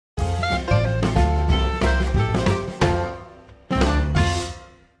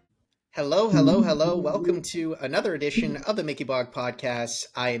Hello, hello, hello. Welcome to another edition of the Mickey Blog Podcast.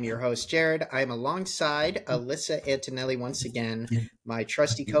 I am your host, Jared. I am alongside Alyssa Antonelli once again, my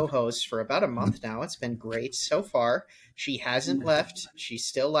trusty co-host for about a month now. It's been great so far. She hasn't left. She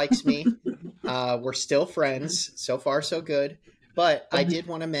still likes me. We're still friends. So far, so good. But I did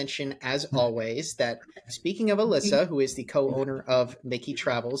want to mention, as always, that speaking of Alyssa, who is the co-owner of Mickey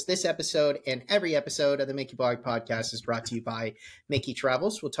Travels, this episode and every episode of the Mickey Blog Podcast is brought to you by Mickey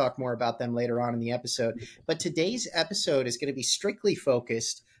Travels. We'll talk more about them later on in the episode. But today's episode is going to be strictly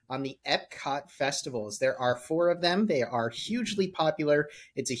focused on the Epcot festivals. There are 4 of them. They are hugely popular.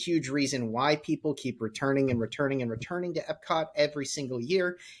 It's a huge reason why people keep returning and returning and returning to Epcot every single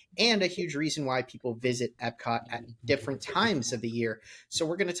year, and a huge reason why people visit Epcot at different times of the year. So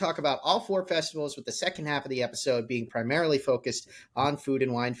we're going to talk about all 4 festivals, with the second half of the episode being primarily focused on Food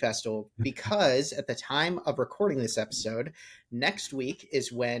and Wine Festival, because at the time of recording this episode, next week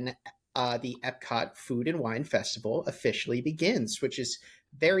is when the Epcot Food and Wine Festival officially begins, which is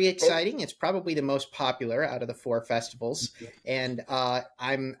very exciting. It's probably the most popular out of the 4 festivals, and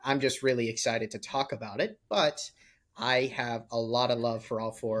I'm just really excited to talk about it. But I have a lot of love for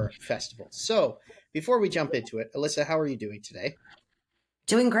all 4 festivals. So before we jump into it, Alyssa, how are you doing today?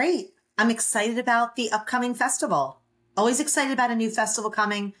 Doing great. I'm excited about the upcoming festival. Always excited about a new festival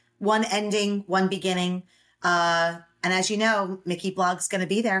coming, one ending, one beginning. And as you know, Mickey Blog's going to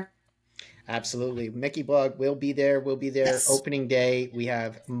be there. Absolutely. Mickey Blog will be there. We'll be there opening day. We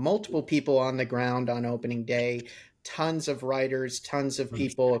have multiple people on the ground on opening day, tons of writers, tons of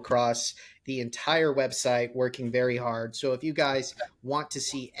people across the entire website working very hard. So if you guys want to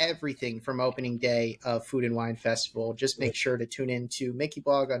see everything from opening day of Food and Wine Festival, just make sure to tune in to Mickey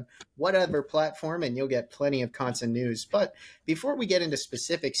Blog on whatever platform, and you'll get plenty of constant news. But before we get into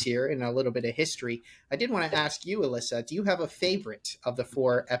specifics here and a little bit of history, I did want to ask you, Alyssa, do you have a favorite of the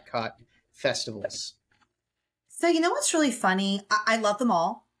 4 Epcot festivals? So, you know what's really funny? I love them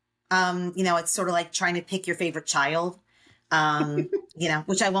all. It's sort of like trying to pick your favorite child,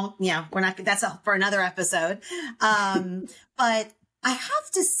 which I won't, we're not, for another episode. But I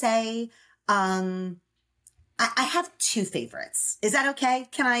have to say, I have 2 favorites. Is that okay?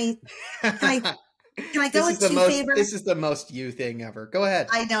 Can I go with 2 favorites? This is the most you thing ever. Go ahead.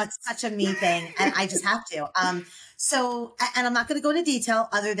 I know it's such a me thing, and I just have to. And I'm not going to go into detail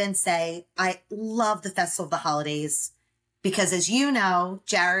other than say I love the Festival of the Holidays, because as you know,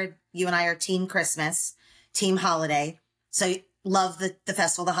 Jared, you and I are Team Christmas, Team Holiday. So love the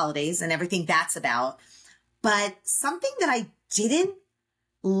Festival of the Holidays and everything that's about. But something that I didn't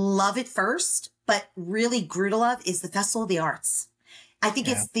love at first, but really grew to love, is the Festival of the Arts. I think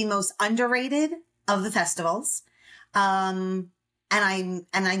it's the most underrated of the festivals. And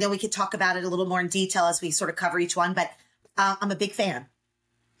I know we could talk about it a little more in detail as we sort of cover each one, but I'm a big fan.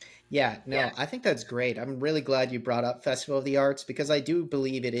 I think that's great. I'm really glad you brought up Festival of the Arts, because I do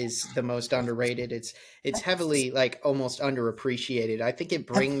believe it is the most underrated. It's heavily, like, almost underappreciated. I think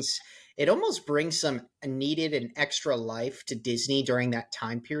it almost brings some needed and extra life to Disney during that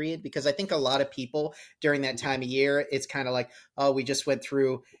time period, because I think a lot of people during that time of year, it's kind of like, oh, we just went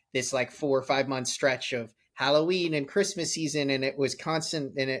through this like 4 or 5 month stretch of Halloween and Christmas season, and it was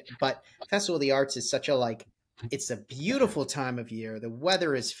constant in it. But Festival of the Arts is such it's a beautiful time of year. The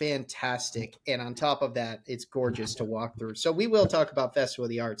weather is fantastic. And on top of that, it's gorgeous to walk through. So we will talk about Festival of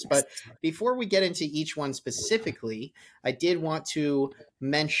the Arts. But before we get into each one specifically, I did want to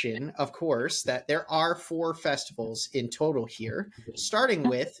mention, of course, that there are 4 festivals in total here, starting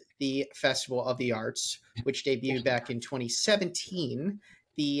with the Festival of the Arts, which debuted back in 2017,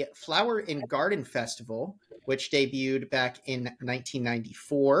 the Flower and Garden Festival, which debuted back in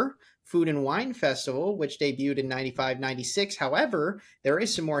 1994, Food and Wine Festival, which debuted in 95, 96. However, there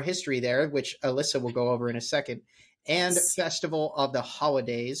is some more history there, which Alyssa will go over in a second. And Festival of the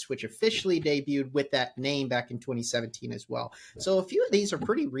Holidays, which officially debuted with that name back in 2017 as well. So a few of these are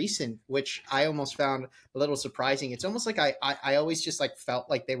pretty recent, which I almost found a little surprising. It's almost like I always just like felt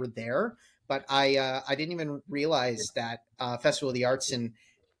like they were there, but I didn't even realize that Festival of the Arts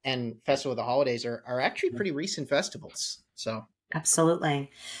and Festival of the Holidays are actually pretty recent festivals. So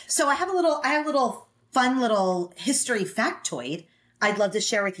absolutely. So I have a little fun little history factoid I'd love to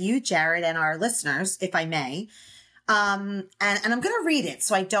share with you, Jared, and our listeners, if I may. And I'm going to read it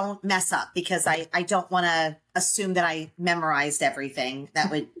so I don't mess up, because I don't want to assume that I memorized everything.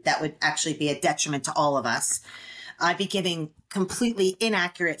 That would actually be a detriment to all of us. I'd be giving completely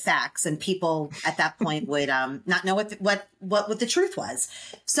inaccurate facts, and people at that point would not know what the truth was.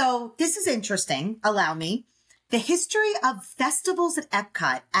 So this is interesting. Allow me. The history of festivals at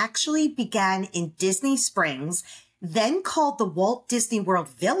Epcot actually began in Disney Springs then called the Walt Disney World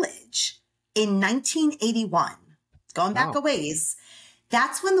Village in 1981. Going back a Wow. ways.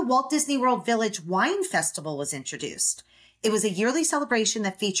 That's when the Walt Disney World Village Wine Festival was introduced. It was a yearly celebration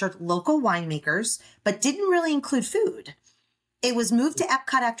that featured local winemakers, but didn't really include food. It was moved to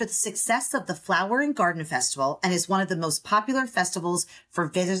Epcot after the success of the Flower and Garden Festival and is one of the most popular festivals for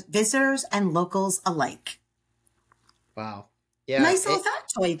visitors and locals alike. Wow. Yeah, Nice little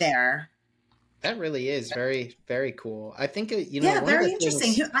factoid there. that really is very, very cool. I think, Yeah, one of very the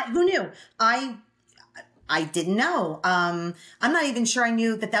interesting. things. Who knew? I didn't know. I'm not even sure I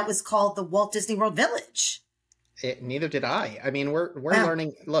knew that that was called the Walt Disney World Village. Neither did I. I mean, we're Wow.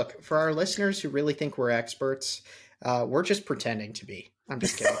 learning. Look, for our listeners who really think we're experts, we're just pretending to be. I'm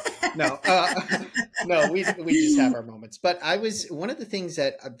just kidding. No, no, we just have our moments. But I was one of the things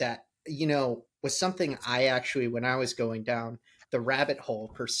that was something I actually, when I was going down the rabbit hole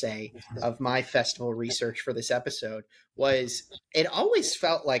per se of my festival research for this episode, was it always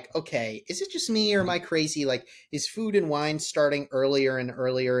felt like, okay, is it just me or am I crazy? Like, is food and wine starting earlier and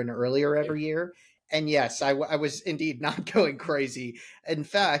earlier and earlier every year? And yes, I was indeed not going crazy. In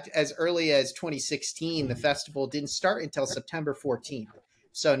fact, as early as 2016, the festival didn't start until September 14th.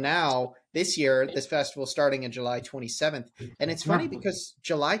 So now, this year, this festival is starting in July 27th. And it's funny Wow. because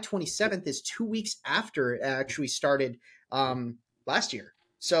July 27th is 2 weeks after it actually started last year.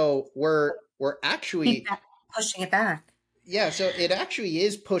 So we're Keep actually, that, pushing it back. yeah, so it actually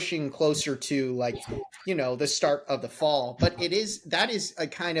is pushing closer to, like, the start of the fall, but that is a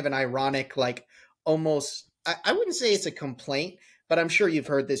kind of an ironic, like, almost, I wouldn't say it's a complaint, but I'm sure you've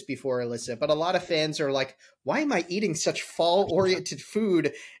heard this before, Alyssa, but a lot of fans are like, why am I eating such fall oriented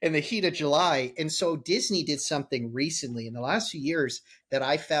food in the heat of July? And so Disney did something recently in the last few years that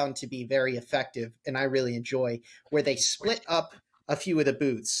I found to be very effective and I really enjoy, where they split up a few of the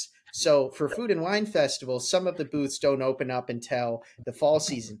booths. So for Food and Wine Festival, some of the booths don't open up until the fall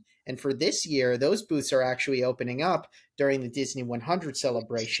season. And for this year, those booths are actually opening up during the Disney 100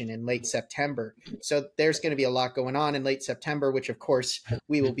 celebration in late September. So there's going to be a lot going on in late September, which of course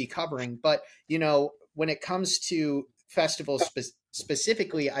we will be covering. But, when it comes to festivals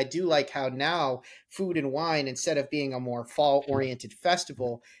specifically, I do like how now Food and Wine, instead of being a more fall oriented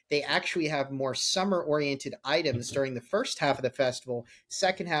festival, they actually have more summer oriented items during the first half of the festival.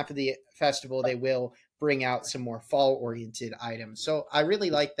 Second half of the festival, they will bring out some more fall oriented items. So I really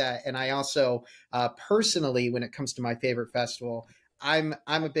like that. And I also, personally, when it comes to my favorite festival, I'm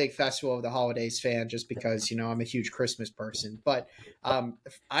a big Festival of the Holidays fan just because I'm a huge Christmas person. But I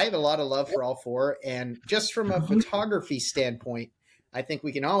have a lot of love for all four, and just from a photography standpoint, I think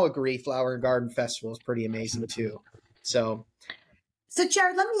we can all agree Flower and Garden Festival is pretty amazing too. So So,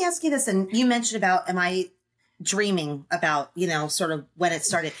 Jared, let me ask you this. And you mentioned about, am I dreaming about, sort of when it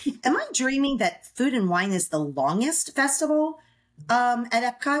started? Am I dreaming that Food and Wine is the longest festival at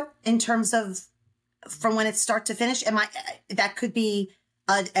Epcot in terms of from when it start to finish? That could be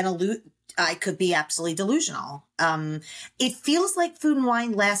an allude. I could be absolutely delusional. It feels like Food and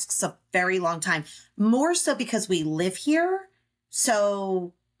Wine lasts a very long time, more so because we live here.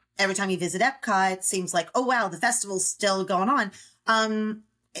 So every time you visit Epcot, it seems like, oh wow, the festival's still going on. Um,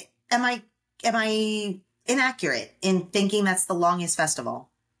 am I inaccurate in thinking that's the longest festival?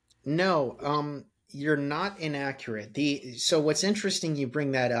 no, you're not inaccurate. So what's interesting, you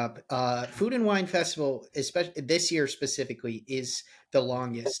bring that up. Food and Wine Festival, especially this year specifically, is the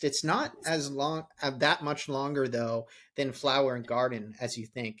longest. It's not as long, that much longer though than Flower and Garden as you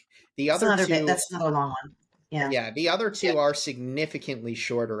think. The It's other another bit. two, That's another long one. Yeah. yeah, the other two are significantly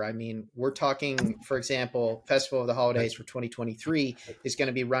shorter. I mean, we're talking, for example, Festival of the Holidays for 2023 is going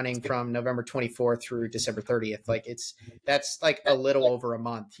to be running from November 24th through December 30th. Like that's like a little over a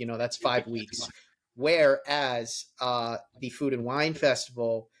month. That's 5 weeks. Whereas the Food and Wine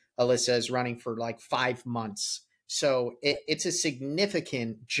Festival, Alyssa, is running for like 5 months. So it's a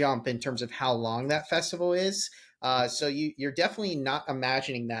significant jump in terms of how long that festival is. So you're definitely not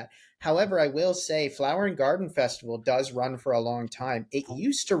imagining that. However, I will say Flower and Garden Festival does run for a long time. It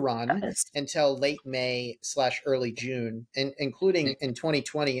used to run until late May / early June, and including in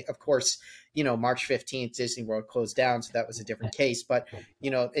 2020, of course, March 15th, Disney World closed down. So that was a different case, but,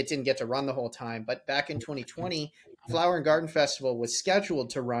 it didn't get to run the whole time. But back in 2020, Flower and Garden Festival was scheduled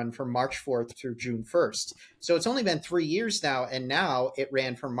to run from March 4th through June 1st. So it's only been 3 years now, and now it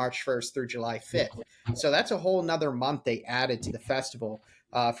ran from March 1st through July 5th. So that's a whole nother month they added to the festival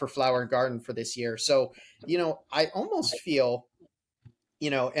for Flower and Garden for this year. So, I almost feel,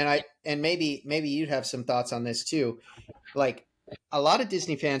 and maybe you'd have some thoughts on this too. Like, a lot of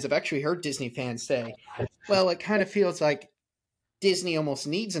Disney fans, I've actually heard Disney fans say, well, it kind of feels like Disney almost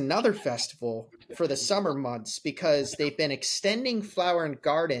needs another festival for the summer months because they've been extending Flower and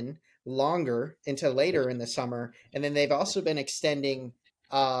Garden longer into later in the summer, and then they've also been extending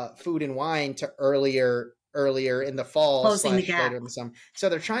Food and Wine to earlier in the fall Closing the slash gap. later in the summer. So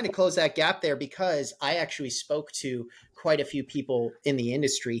they're trying to close that gap there because I actually spoke to quite a few people in the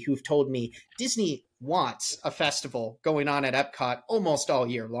industry who've told me Disney wants a festival going on at Epcot almost all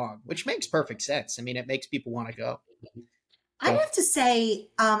year long, which makes perfect sense. I mean, it makes people want to go. I So, have to say,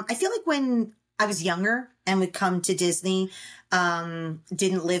 I feel like when I was younger and would come to Disney,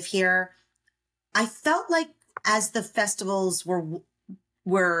 didn't live here, I felt like as the festivals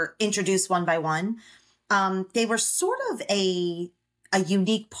were introduced one by one, they were sort of a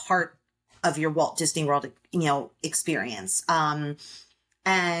unique part of your Walt Disney World, experience.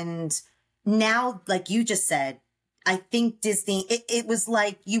 And now, like you just said, I think Disney, it was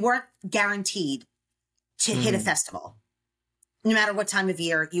like you weren't guaranteed to hit a mhm. festival, no matter what time of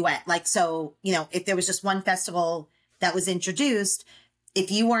year you went. Like, so, if there was just one festival that was introduced,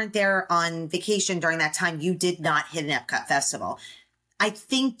 if you weren't there on vacation during that time, you did not hit an Epcot festival. I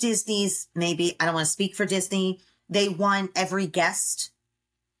think Disney's, maybe, I don't want to speak for Disney, they want every guest,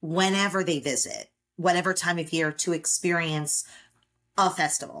 whenever they visit, whatever time of year, to experience a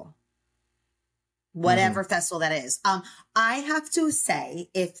festival, Hmm. whatever festival that is. I have to say,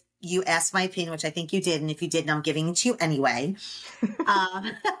 if you asked my opinion, which I think you did, and if you didn't, I'm giving it to you anyway.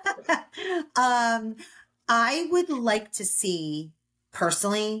 Um, um, I would like to see,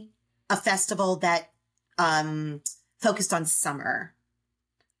 personally, a festival that focused on summer.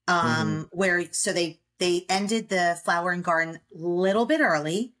 Hmm. Where so they ended the Flower and Garden a little bit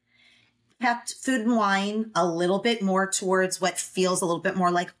early, kept Food and Wine a little bit more towards what feels a little bit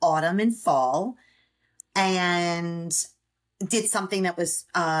more like autumn and fall, and did something that was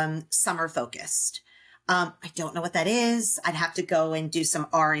summer focused. I don't know what that is. I'd have to go and do some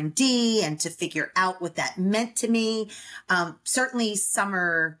R&D and to figure out what that meant to me. Certainly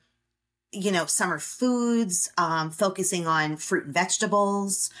summer, summer foods, focusing on fruit and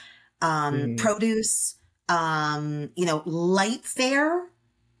vegetables, Hmm. produce, light fare,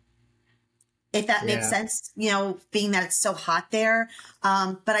 if that makes Yeah. sense, being that it's so hot there.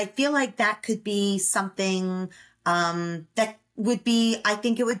 But I feel like that could be something, that would be, I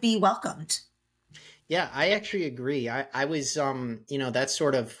think it would be welcomed. Yeah, I actually agree. I was, that's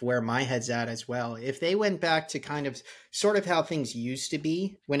sort of where my head's at as well. If they went back to kind of sort of how things used to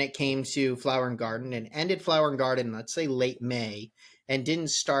be when it came to Flower and Garden and ended Flower and Garden, let's say late May, and didn't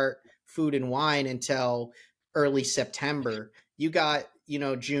start Food and Wine until early September, you got,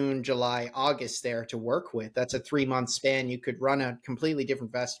 June, July, August there to work with. That's a 3 month span. You could run a completely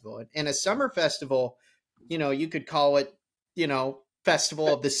different festival. And a summer festival, you could call it,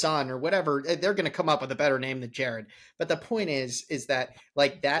 Festival of the Sun or whatever. They're going to come up with a better name than Jared. But the point is that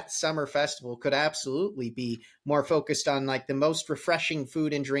like that summer festival could absolutely be more focused on like the most refreshing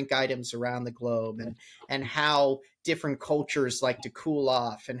food and drink items around the globe, and how different cultures like to cool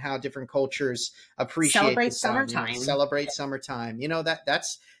off and how different cultures appreciate the Celebrate sun, summertime. celebrate summertime.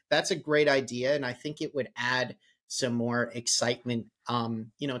 That's a great idea, and I think it would add some more excitement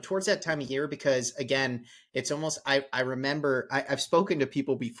towards that time of year, because again, it's almost, I remember I've spoken to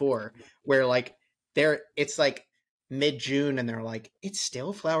people before where like it's like mid-June and they're like, it's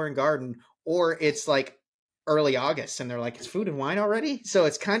still Flower and Garden, or it's like early August and they're like, it's Food and Wine already. So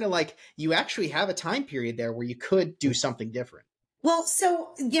it's kind of like you actually have a time period there where you could do something different. Well, so,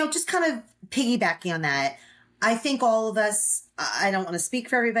 just kind of piggybacking on that, I think all of us, I don't want to speak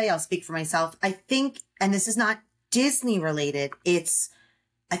for everybody, I'll speak for myself. I think, and this is not Disney related, it's,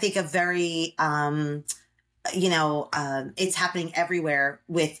 I think, a very, it's happening everywhere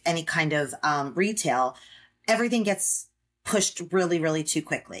with any kind of retail. Everything gets pushed really, really too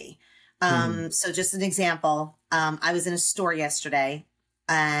quickly. Mm-hmm. So just an example, I was in a store yesterday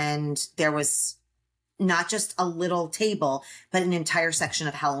and there was not just a little table, but an entire section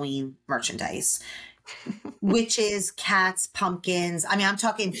of Halloween merchandise, witches, cats, pumpkins. I mean, I'm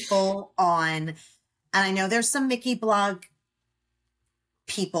talking full on. And I know there's some Mickey blog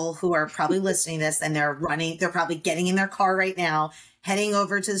people who are probably listening to this and they're probably getting in their car right now, heading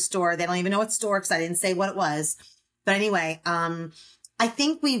over to the store. They don't even know what store because I didn't say what it was. But anyway, I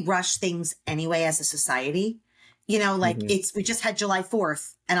think we rush things anyway as a society. Like Mm-hmm. we just had July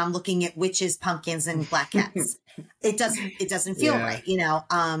 4th and I'm looking at witches, pumpkins, and black cats. It doesn't feel Yeah.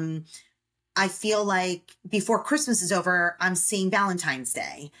 right. I feel like before Christmas is over, I'm seeing Valentine's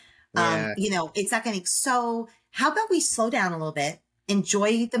Day. Yeah. It's not getting, so how about we slow down a little bit,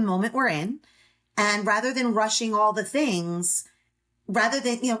 enjoy the moment we're in, and rather than rushing all the things, rather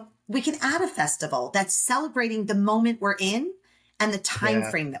than, we can add a festival that's celebrating the moment we're in and the time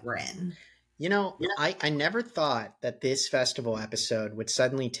Yeah. frame that we're in. I never thought that this festival episode would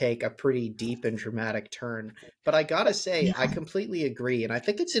suddenly take a pretty deep and dramatic turn. But I gotta say, I completely agree. And I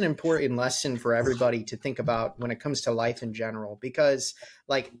think it's an important lesson for everybody to think about when it comes to life in general. Because,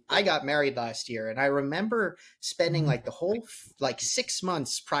 like, I got married last year, and I remember spending, like, the whole, like, 6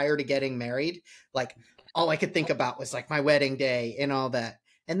 months prior to getting married, like, all I could think about was, like, my wedding day and all that.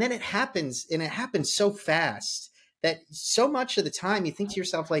 And then it happens, and it happens so fast that so much of the time you think to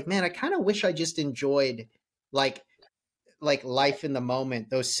yourself like, man, I kind of wish I just enjoyed like life in the moment,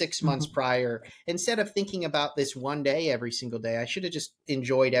 those 6 months Mhm. prior, instead of thinking about this one day every single day. I should have just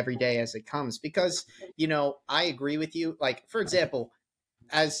enjoyed every day as it comes. Because I agree with you. Like, for example,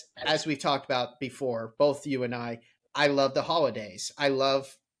 as we've talked about before, both you and I love the holidays. I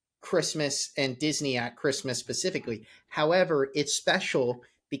love Christmas and Disney at Christmas specifically. However, it's special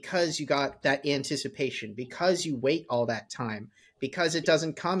because you got that anticipation, because you wait all that time, because it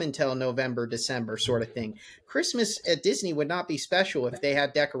doesn't come until November, December sort of thing. Christmas at Disney would not be special if they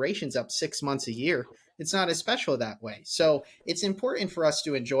had decorations up 6 months a year. It's not as special that way. So it's important for us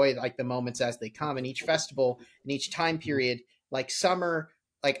to enjoy like the moments as they come, and each festival and each time period, like summer,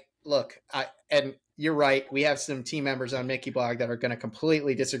 like look, and you're right, we have some team members on Mickey Blog that are going to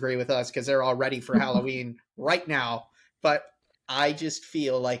completely disagree with us because they're all ready for Halloween right now. But I just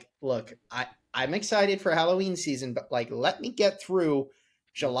feel like, look, I'm excited for Halloween season, but like let me get through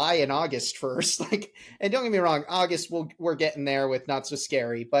July and August first. Like, and don't get me wrong, August we're getting there with not so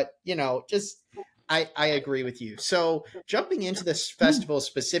scary, but just I agree with you. So jumping into this festival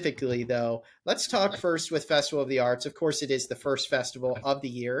specifically, though, let's talk first with Festival of the Arts. Of course, it is the first festival of the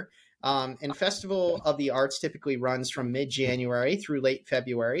year. And Festival of the Arts typically runs from mid-January through late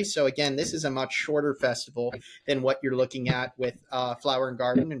February. So again, this is a much shorter festival than what you're looking at with Flower and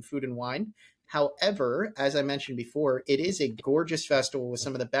Garden and Food and Wine. However, as I mentioned before, it is a gorgeous festival with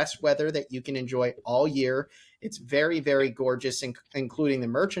some of the best weather that you can enjoy all year. It's very, very gorgeous, including the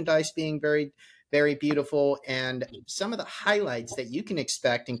merchandise being very, very beautiful. And some of the highlights that you can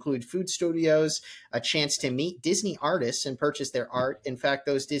expect include food studios, a chance to meet Disney artists and purchase their art. In fact,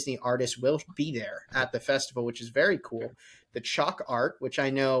 those Disney artists will be there at the festival, which is very cool. The chalk art, which I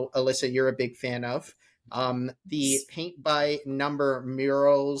know, Alyssa, you're a big fan of. The paint by number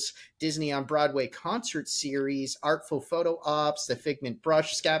murals, Disney on Broadway concert series, artful photo ops, the Figment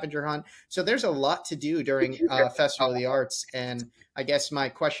brush scavenger hunt. So there's a lot to do during Festival of the Arts. And I guess my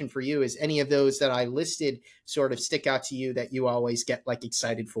question for you is, any of those that I listed sort of stick out to you that you always get like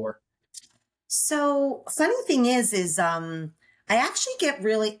excited for? So funny thing is I actually get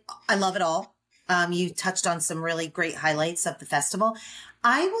really, I love it all. You touched on some really great highlights of the festival.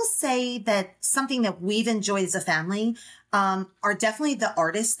 I will say that something that we've enjoyed as a family, are definitely the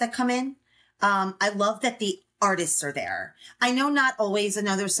artists that come in. I love that the artists are there. I know not always. I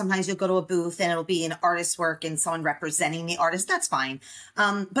know there's sometimes you'll go to a booth and it'll be an artist's work and someone representing the artist. That's fine.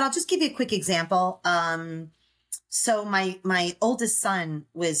 But I'll just give you a quick example. So my oldest son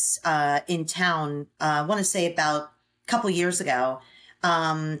was in town, I want to say about a couple years ago.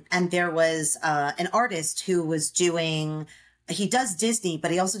 And there was an artist who was he does Disney,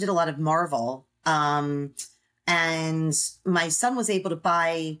 but he also did a lot of Marvel. And my son was able to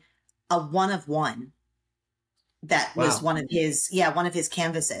buy a one of one that was Wow. one of his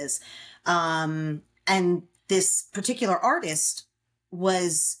canvases. And this particular artist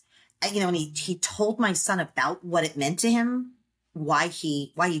was, and he told my son about what it meant to him, why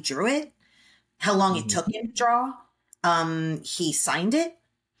he drew it, how long it took him to draw. He signed it.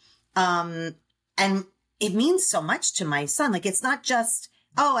 And it means so much to my son. Like, it's not just,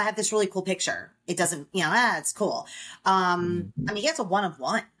 oh, I have this really cool picture. It doesn't, it's cool. I mean, he gets a one of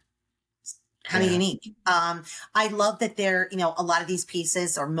one. Kind of Yeah. unique. I love that a lot of these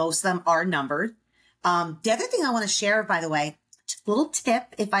pieces, or most of them, are numbered. The other thing I want to share, by the way, a little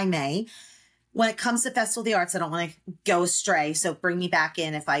tip, if I may, when it comes to Festival of the Arts, I don't want to go astray, so bring me back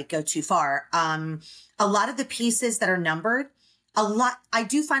in if I go too far. A lot of the pieces that are numbered, I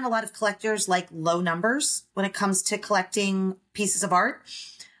do find a lot of collectors like low numbers when it comes to collecting pieces of art.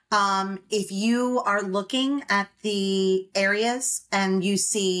 If you are looking at the areas and you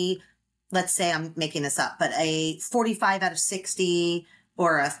see, let's say I'm making this up, but a 45 out of 60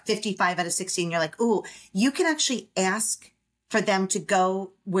 or a 55 out of 60, and you're like, ooh, you can actually ask for them to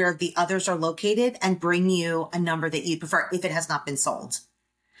go where the others are located and bring you a number that you prefer if it has not been sold.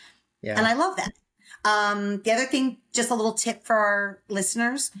 Yeah. And I love that. The other thing, just a little tip for our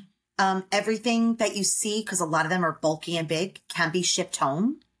listeners, everything that you see, because a lot of them are bulky and big, can be shipped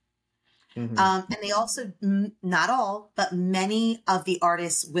home. And they also, not all, but many of the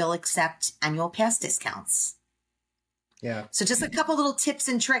artists will accept annual pass discounts. Yeah. So just a couple little tips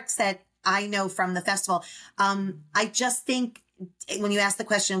and tricks that I know from the festival. I just think when you ask the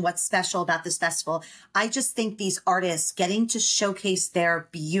question, what's special about this festival? I just think these artists getting to showcase their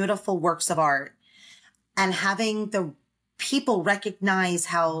beautiful works of art and having the people recognize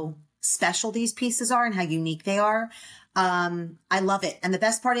how special these pieces are and how unique they are. I love it. And the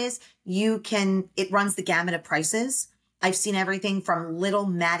best part is it runs the gamut of prices. I've seen everything from little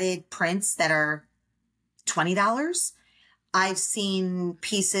matted prints that are $20. I've seen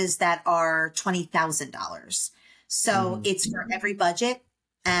pieces that are $20,000. So it's for every budget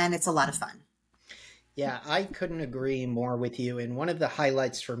and it's a lot of fun. Yeah, I couldn't agree more with you. And one of the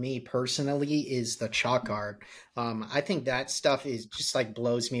highlights for me personally is the chalk art. I think that stuff is just like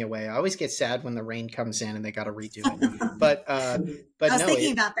blows me away. I always get sad when the rain comes in and they got to redo it. But I was no,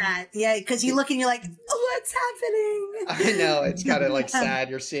 thinking about that. Yeah, because you look and you're like, oh, what's happening? I know it's kind of like sad.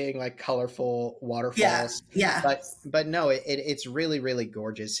 You're seeing like colorful Yeah, waterfalls, yeah. but no, it's really really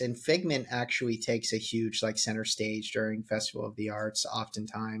gorgeous. And Figment actually takes a huge like center stage during Festival of the Arts,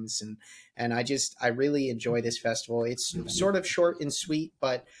 oftentimes, and I really enjoy this festival. It's sort of short and sweet,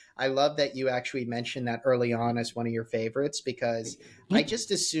 but I love that you actually mentioned that early on as one of your favorites because I just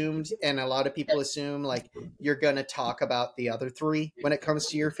assumed, and a lot of people assume, like you're going to talk about the other three when it comes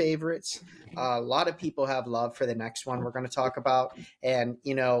to your favorites. A lot of people have love for the next one we're going to talk about. And,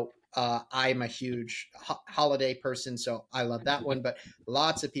 I'm a huge holiday person, so I love that one. But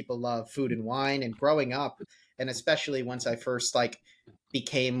lots of people love Food and Wine. And growing up, and especially once I first like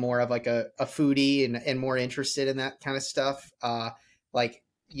became more of like a foodie and more interested in that kind of stuff, like,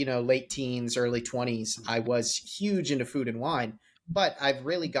 late teens, early 20s, I was huge into Food and Wine. But I've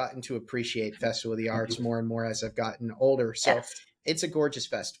really gotten to appreciate Festival of the Arts more and more as I've gotten older. So Yes. it's a gorgeous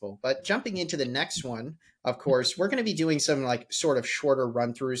festival. But jumping into the next one, of course, we're going to be doing some like sort of shorter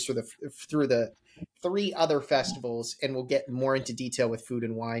run throughs through the three other festivals, and we'll get more into detail with Food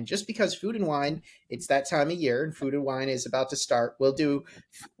and Wine. Just because Food and Wine, it's that time of year, and Food and Wine is about to start. We'll do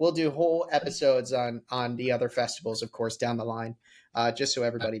whole episodes on the other festivals, of course, down the line. Just so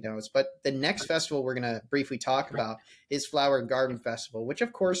everybody knows. But the next festival we're going to briefly talk about is Flower and Garden Festival, which,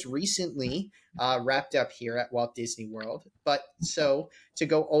 of course, recently wrapped up here at Walt Disney World. But so to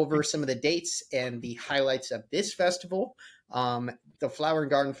go over some of the dates and the highlights of this festival, the Flower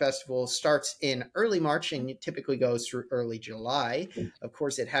and Garden Festival starts in early March and it typically goes through early July. Of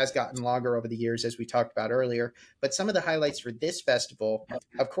course, it has gotten longer over the years, as we talked about earlier. But some of the highlights for this festival,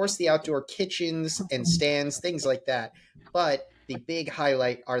 of course, the outdoor kitchens and stands, things like that. But the big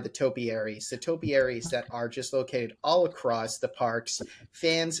highlight are the topiaries that are just located all across the parks.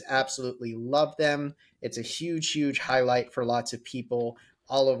 Fans absolutely love them. It's a huge, huge highlight for lots of people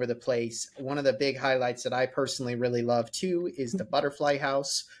all over the place. One of the big highlights that I personally really love too is the Butterfly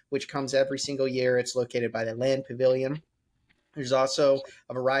House, which comes every single year. It's located by the Land Pavilion. There's also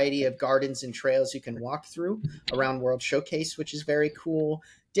a variety of gardens and trails you can walk through around World Showcase, which is very cool.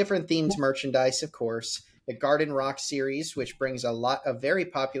 Different themed merchandise, of course. The Garden Rock series, which brings a lot of very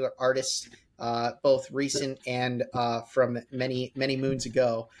popular artists, both recent and from many, many moons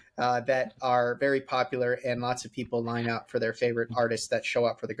ago, that are very popular, and lots of people line up for their favorite artists that show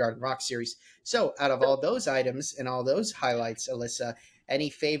up for the Garden Rock series. So out of all those items and all those highlights, Alyssa, any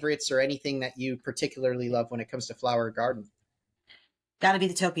favorites or anything that you particularly love when it comes to Flower Garden? Got to be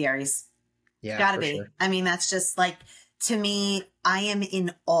the topiaries. Yeah, Got to for be. sure. I mean, that's just like, to me, I am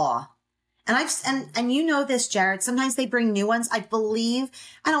in awe. And you know this, Jared, sometimes they bring new ones. I believe,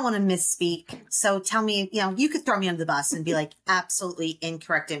 I don't want to misspeak. So tell me, you could throw me under the bus and be like, absolutely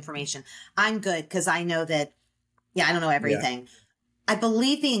incorrect information. I'm good because I know that, I don't know everything. I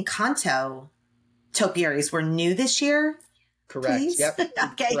believe the Encanto topiaries were new this year. Correct. Please? Yep.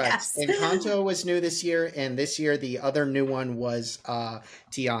 Okay, Correct. yes. Encanto was new this year, and this year the other new one was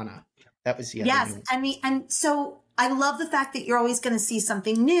Tiana. That was the other new one. I mean, and so I love the fact that you're always going to see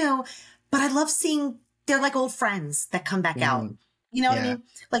something new, but I love seeing they're like old friends that come back out. You know what I mean?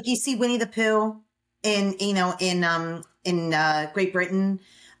 Like you see Winnie the Pooh in Great Britain,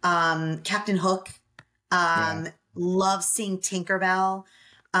 Captain Hook. Love seeing Tinkerbell.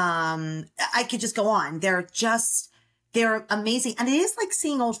 I could just go on. They're amazing. And it is like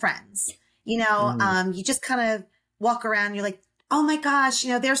seeing old friends, you just kind of walk around. You're like, oh my gosh,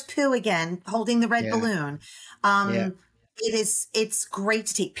 there's Pooh again holding the red balloon. It's great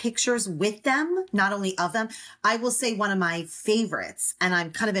to take pictures with them, not only of them. I will say one of my favorites, and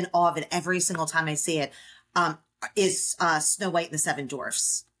I'm kind of in awe of it every single time I see it, is Snow White and the Seven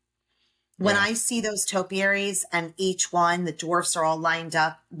Dwarfs. When I see those topiaries and each one, the dwarfs are all lined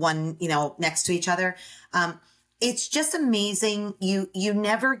up, one, next to each other. it's just amazing. You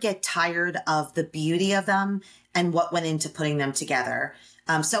never get tired of the beauty of them and what went into putting them together.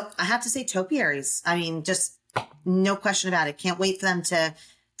 So I have to say topiaries. I mean, just no question about it. Can't wait for them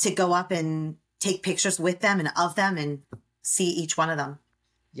to go up and take pictures with them and of them and see each one of them.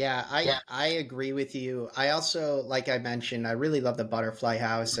 Yeah, I agree with you. I also, like I mentioned, I really love the butterfly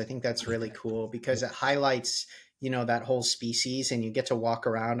house. I think that's really cool because it highlights, that whole species, and you get to walk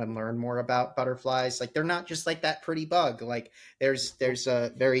around and learn more about butterflies. Like they're not just like that pretty bug. Like there's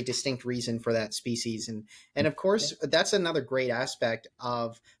a very distinct reason for that species, and of course that's another great aspect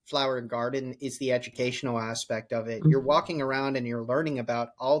of Flower and Garden is the educational aspect of it. You're walking around and you're learning about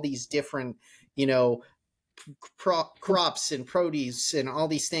all these different, you know, crops and produce and all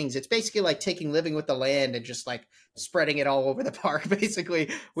these things. It's basically like taking living with the land and just like spreading it all over the park,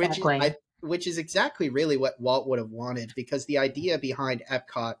 basically, Exactly. which is exactly really what Walt would have wanted because the idea behind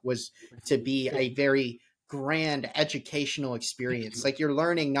Epcot was to be a very grand educational experience. Like you're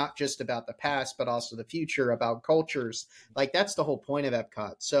learning not just about the past, but also the future, about cultures. Like that's the whole point of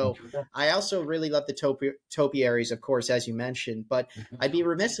Epcot. So I also really love the topiaries, of course, as you mentioned, but I'd be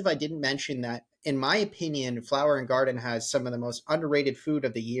remiss if I didn't mention that, in my opinion, Flower and Garden has some of the most underrated food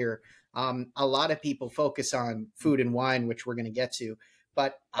of the year. A lot of people focus on food and wine, which we're going to get to,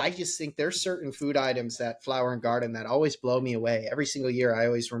 but I just think there's certain food items that Flower and Garden that always blow me away. Every single year, I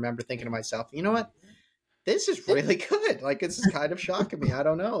always remember thinking to myself, you know what? This is really good. Like this is kind of shocking me. I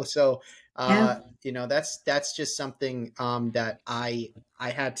don't know. So, Yeah. that's just something that I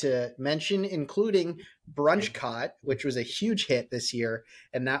had to mention, including Brunch Cot, which was a huge hit this year,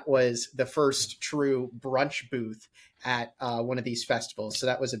 and that was the first true brunch booth at one of these festivals. So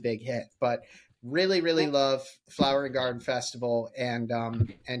that was a big hit. But really, really love Flower and Garden Festival, and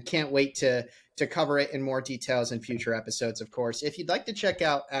can't wait to cover it in more details in future episodes. Of course, if you'd like to check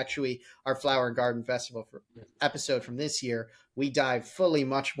out actually our Flower and Garden Festival episode from this year, we dive fully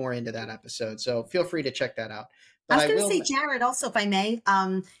much more into that episode. So feel free to check that out. I But was I going to will, say, Jared, also, if I may,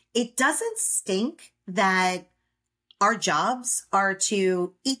 it doesn't stink that our jobs are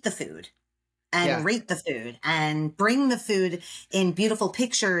to eat the food and yeah, rate the food and bring the food in beautiful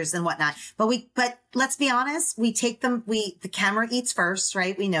pictures and whatnot. But let's be honest, we take them, the camera eats first,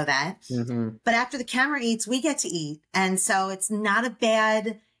 right? We know that. hmm, But after the camera eats, we get to eat. And so it's not a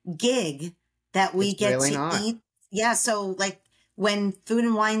bad gig that we it's get really to not. eat. Yeah. So like when Food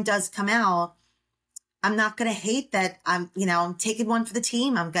and Wine does come out, I'm not going to hate that I'm taking one for the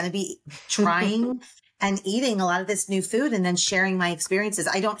team. I'm going to be trying and eating a lot of this new food and then sharing my experiences.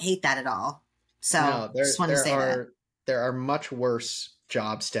 I don't hate that at all. So No, just wanted to say that. there are much worse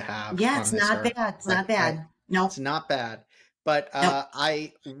jobs to have Yeah, on it's this not earth. bad. It's not Like bad. it's Nope. not bad. But Nope.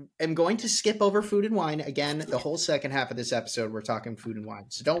 I am going to skip over food and wine again. The whole second half of this episode, we're talking food and wine.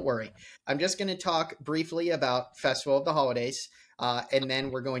 So don't worry. I'm just going to talk briefly about Festival of the Holidays, and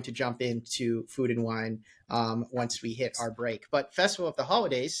then we're going to jump into food and wine once we hit our break. But Festival of the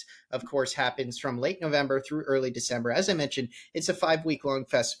Holidays, of course, happens from late November through early December. As I mentioned, it's a 5 week long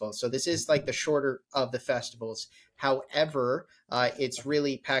festival. So this is like the shorter of the festivals. However, it's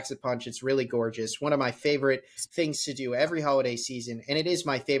really packs a punch. It's really gorgeous. One of my favorite things to do every holiday season, and it is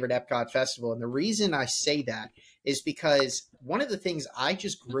my favorite Epcot festival. And the reason I say that is because one of the things I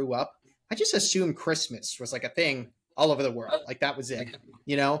just grew up, I just assumed Christmas was like a thing all over the world. Like that was it.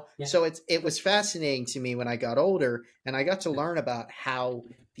 So it was fascinating to me when I got older and I got to learn about how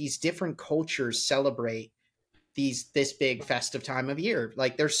these different cultures celebrate this big festive time of year.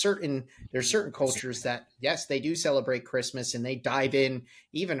 Like there's certain cultures that, yes, they do celebrate Christmas and they dive in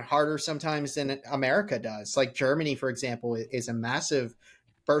even harder sometimes than America does. Like Germany, for example, is a massive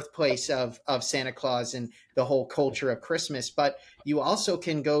birthplace of Santa Claus and the whole culture of Christmas. But you also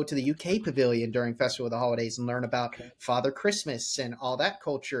can go to the UK pavilion during Festival of the Holidays and learn about Father Christmas and all that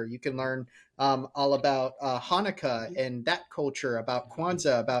culture. You can learn all about Hanukkah and that culture, about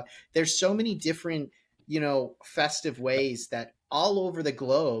Kwanzaa, about there's so many different festive ways that all over the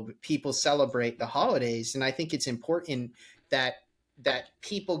globe people celebrate the holidays, and I think it's important that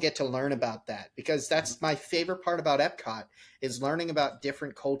people get to learn about that, because that's my favorite part about Epcot is learning about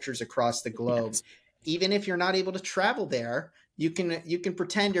different cultures across the globe. Even if you're not able to travel there, you can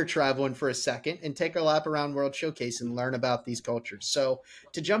pretend you're traveling for a second and take a lap around World Showcase and learn about these cultures. So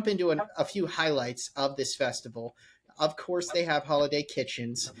to jump into a few highlights of this festival, of course they have holiday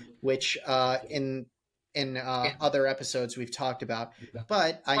kitchens, which in other episodes we've talked about.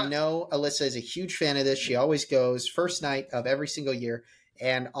 But I know Alyssa is a huge fan of this. She always goes first night of every single year,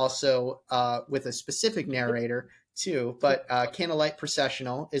 and also with a specific narrator too. But Candlelight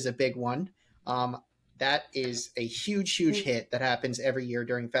Processional is a big one. Um, that is a huge, huge hit that happens every year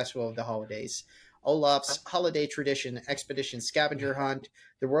during Festival of the Holidays. Olaf's Holiday Tradition Expedition Scavenger Hunt,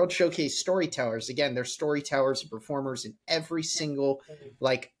 the World Showcase Storytellers. Again, there's storytellers and performers in every single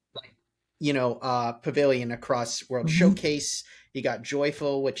like pavilion across World Mhm. Showcase. You got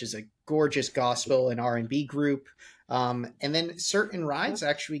Joyful, which is a gorgeous gospel and R&B group, and then certain rides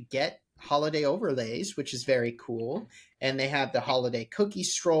actually get holiday overlays, which is very cool. And they have the holiday cookie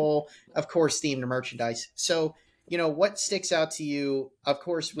stroll, of course, themed merchandise. So, what sticks out to you? Of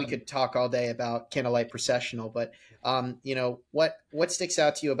course, we could talk all day about Candlelight Processional, but what sticks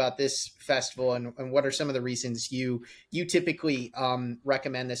out to you about this festival, and what are some of the reasons you typically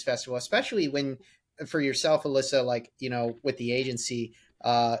recommend this festival, especially when for yourself, Alyssa, like, with the agency,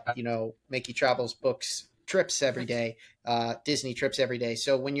 Mickey Travels books trips every day, Disney trips every day.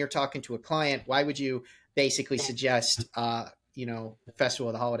 So when you're talking to a client, why would you basically suggest, Festival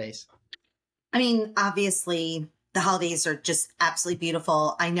of the Holidays? I mean, obviously, the holidays are just absolutely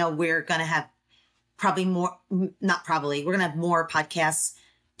beautiful. I know we're going to have probably more, not probably, we're going to have more podcasts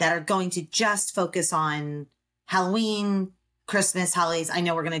that are going to just focus on Halloween, Christmas, holidays. I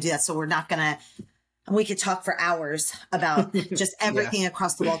know we're going to do that. So we're not going to, we could talk for hours about just Yeah. everything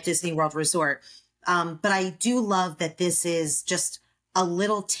across the Walt Disney World Resort. But I do love that this is just a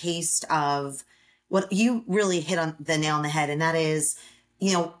little taste of what you really hit on the nail on the head. And that is,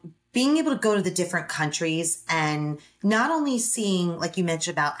 being able to go to the different countries and not only seeing, like you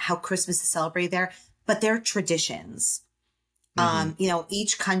mentioned about how Christmas is celebrated there, but their traditions. Hmm.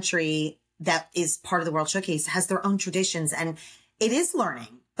 Each country that is part of the World Showcase has their own traditions, and it is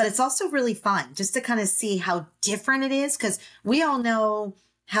learning, but it's also really fun just to kind of see how different it is. Cause we all know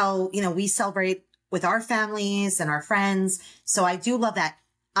how, we celebrate with our families and our friends. So I do love that.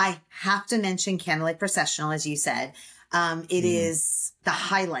 I have to mention Candlelight Processional, as you said. It Hmm. is the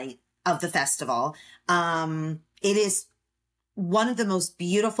highlight of the festival. It is one of the most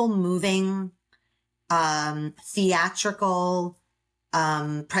beautiful, moving, theatrical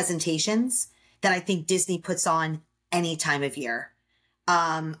presentations that I think Disney puts on any time of year.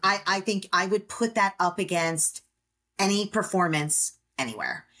 I think I would put that up against any performance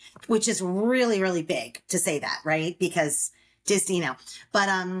anywhere, which is really, really big to say that, right? Because Disney now. But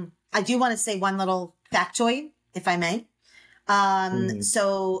I do want to say one little factoid, if I may. Hmm.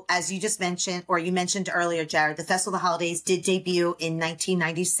 So as you just mentioned, or you mentioned earlier, Jared, the Festival of the Holidays did debut in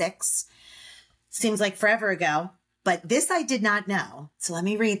 1996. Seems like forever ago, but this I did not know. So let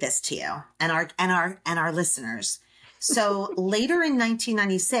me read this to you and our listeners. So later in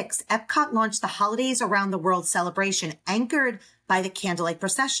 1996, Epcot launched the Holidays Around the World celebration anchored by the Candlelight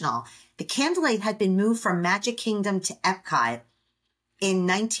Processional. The Candlelight had been moved from Magic Kingdom to Epcot in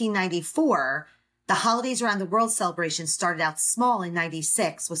 1994. The Holidays Around the World celebration started out small in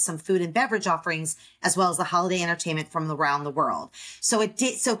 96 with some food and beverage offerings, as well as the holiday entertainment from around the world. So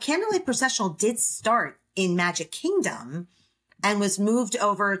Candlelight Processional did start in Magic Kingdom and was moved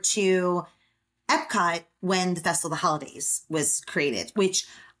over to Epcot when the Festival of the Holidays was created, which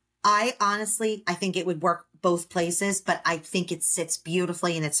I think it would work both places, but I think it sits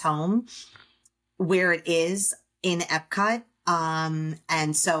beautifully in its home where it is in Epcot.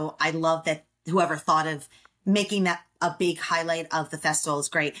 And so I love that whoever thought of making that a big highlight of the festival is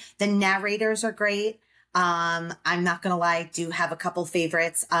great. The narrators are great. I'm not going to lie, I do have a couple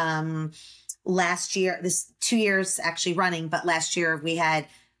favorites. Last year, this 2 years actually running, but last year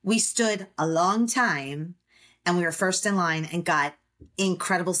we stood a long time and we were first in line and got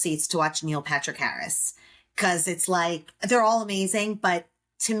incredible seats to watch Neil Patrick Harris. Cause it's like, they're all amazing, but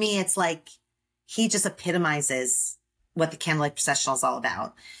to me, it's like, he just epitomizes what the Candlelight Processional is all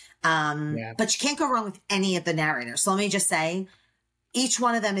about. Yeah. But you can't go wrong with any of the narrators. So let me just say, each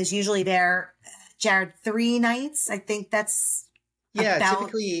one of them is usually there, Jared, 3 nights. I think that's Yeah, about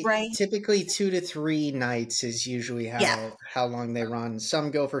typically right. typically 2 to 3 nights is usually Yeah. how long they run. Some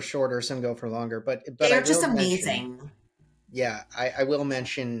go for shorter, some go for longer. But I They're just will mention, amazing. yeah, I will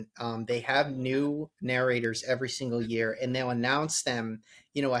mention, they have new narrators every single year, and they'll announce them,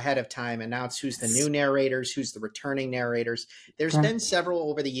 ahead of time, announce who's the new narrators, who's the returning narrators. There's been several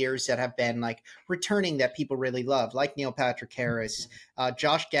over the years that have been like returning that people really love, like Neil Patrick Harris.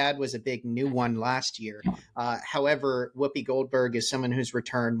 Josh Gad was a big new one last year. However, Whoopi Goldberg is someone who's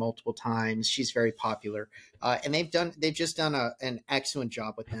returned multiple times. She's very popular. And they've just done an excellent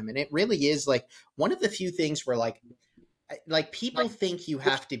job with them. And it really is like one of the few things where like people think you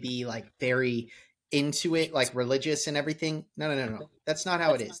have to be like very into it, like religious and everything. No, no, no, no. That's not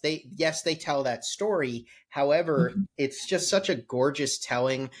how it is. They tell that story. However, it's just such a gorgeous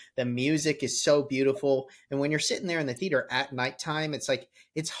telling. The music is so beautiful. And when you're sitting there in the theater at nighttime, it's like,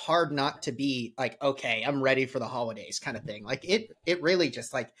 it's hard not to be like, okay, I'm ready for the holidays kind of thing. Like it really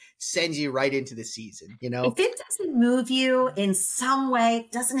just like sends you right into the season, you If know? it doesn't move you in some way,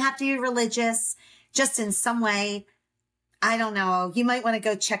 doesn't have to be religious, just in some way, I don't know. You might want to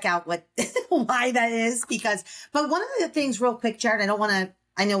go check out what, why that is but one of the things real quick, Jared,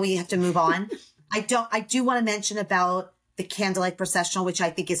 I know we have to move on. I do want to mention about the candlelight processional, which I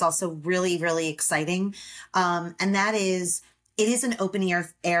think is also really, really exciting. And that is, it is an open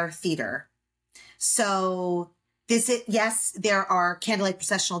air theater. So yes, there are candlelight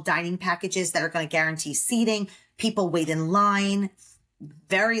processional dining packages that are going to guarantee seating. People wait in line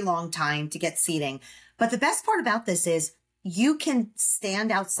very long time to get seating. But the best part about this is you can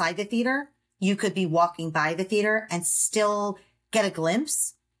stand outside the theater. You could be walking by the theater and still get a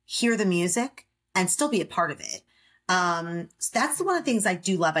glimpse, hear the music, and still be a part of it. So that's one of the things I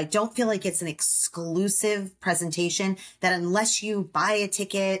do love. I don't feel like it's an exclusive presentation that unless you buy a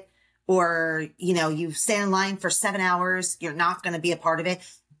ticket or, you stand in line for 7 hours, you're not going to be a part of it.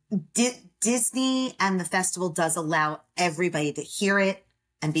 Disney and the festival does allow everybody to hear it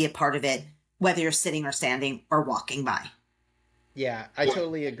and be a part of it, whether you're sitting or standing or walking by. Yeah, I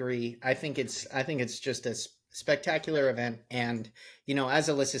totally agree. I think it's just a spectacular event, and as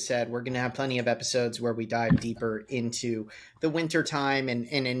Alyssa said, we're going to have plenty of episodes where we dive deeper into the winter time and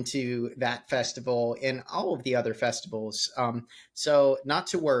into that festival and all of the other festivals. So not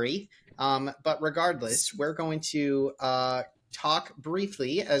to worry. But regardless, we're going to talk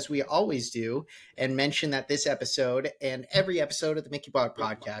briefly, as we always do, and mention that this episode and every episode of the Mickey Blog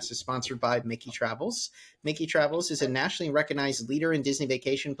podcast is sponsored by Mickey Travels. Mickey Travels is a nationally recognized leader in Disney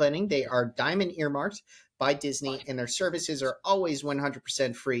vacation planning. They are diamond earmarked by Disney, and their services are always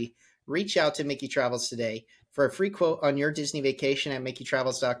 100% free. Reach out to Mickey Travels today for a free quote on your Disney vacation at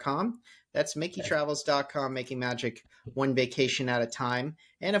MickeyTravels.com. That's MickeyTravels.com, making magic one vacation at a time.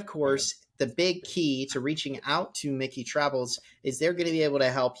 And of course, the big key to reaching out to Mickey Travels is they're going to be able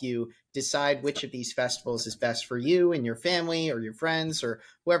to help you decide which of these festivals is best for you and your family or your friends or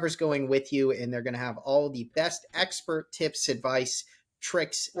whoever's going with you. And they're going to have all the best expert tips, advice,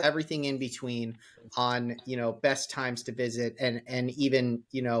 tricks, everything in between on, best times to visit and even,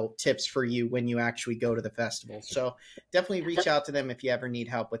 tips for you when you actually go to the festival. So definitely reach out to them if you ever need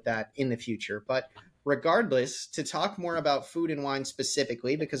help with that in the future. But regardless, to talk more about Food and Wine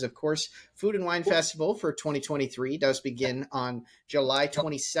specifically, because of course, Food and Wine Festival for 2023 does begin on July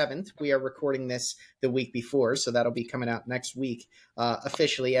 27th. We are recording this the week before, so that'll be coming out next week.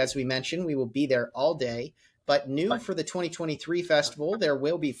 Officially, as we mentioned, we will be there all day. But new for the 2023 festival, there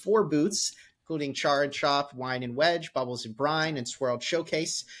will be 4 booths, including Char and Chop, Wine and Wedge, Bubbles and Brine, and Swirled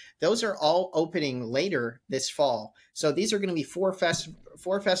Showcase. Those are all opening later this fall. So these are going to be 4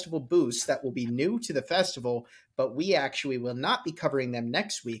 festival booths that will be new to the festival, but we actually will not be covering them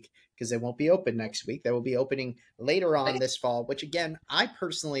next week because they won't be open next week. They will be opening later on this fall, which again, I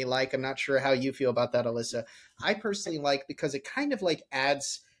personally like. I'm not sure how you feel about that, Alyssa. I personally like because it kind of like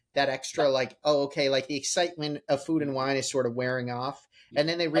adds that extra like, oh, okay, like the excitement of Food and Wine is sort of wearing off. And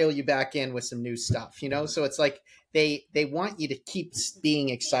then they reel you back in with some new stuff, So it's like they want you to keep being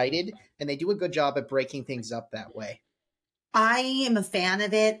excited, and they do a good job at breaking things up that way. I am a fan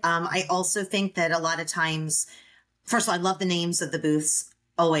of it. I also think that a lot of times, first of all, I love the names of the booths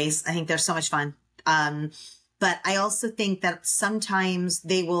always. I think they're so much fun. But I also think that sometimes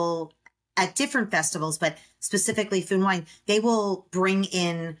they will, at different festivals, but specifically Food and Wine, they will bring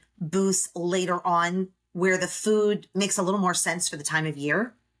in booths later on where the food makes a little more sense for the time of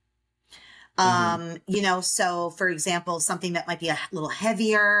year. So for example, something that might be a little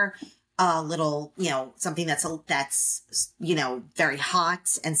heavier, a little, something that's very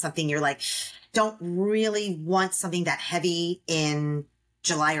hot, and something you're like, don't really want something that heavy in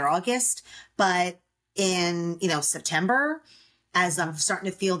July or August, but in, September, as I'm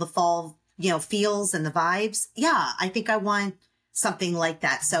starting to feel the fall, feels and the vibes. Yeah, I think I want something like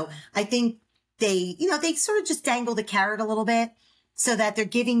that. So I think they sort of just dangle the carrot a little bit so that they're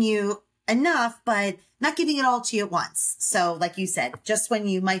giving you enough, but not giving it all to you at once. So like you said, just when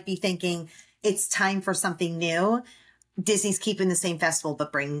you might be thinking it's time for something new, Disney's keeping the same festival,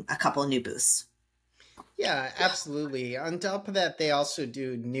 but bring a couple of new booths. Yeah, absolutely. On top of that, they also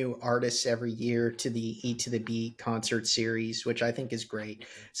do new artists every year to the E to the B concert series, which I think is great.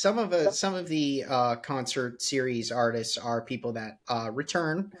 Some of the concert series artists are people that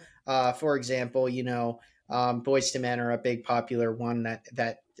return. For example, Boyz II Men are a big popular one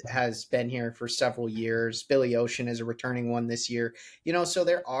that has been here for several years. Billy Ocean is a returning one this year. So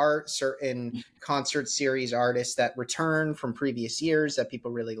there are certain concert series artists that return from previous years that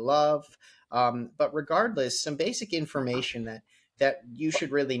people really love. But regardless, some basic information that you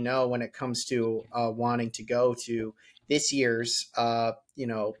should really know when it comes to wanting to go to this year's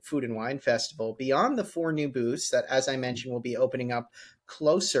Food and Wine Festival. Beyond the 4 new booths that, as I mentioned, will be opening up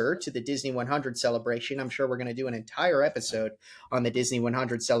closer to the Disney 100 celebration. I'm sure we're going to do an entire episode on the Disney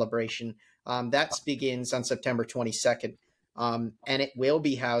 100 celebration. That begins on September 22nd. And it will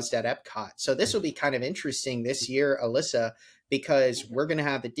be housed at Epcot. So this will be kind of interesting this year, Alyssa, because we're going to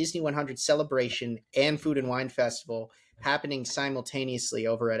have the Disney 100 celebration and Food and Wine Festival happening simultaneously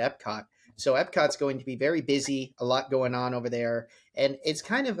over at Epcot. So Epcot's going to be very busy, a lot going on over there. And it's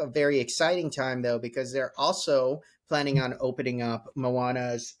kind of a very exciting time, though, because they're also planning on opening up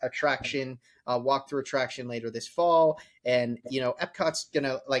Moana's attraction, walkthrough attraction later this fall. And, Epcot's going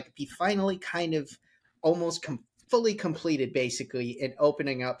to be finally kind of almost fully completed, basically, and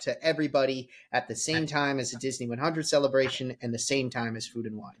opening up to everybody at the same time as the Disney 100 celebration and the same time as Food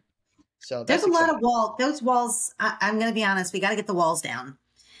and Wine. So There's that's a lot of exciting. those walls. I'm going to be honest. We got to get the walls down.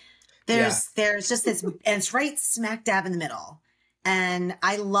 Yeah. There's just this, and it's right smack dab in the middle. And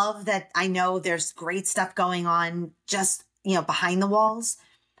I love that. I know there's great stuff going on just, behind the walls,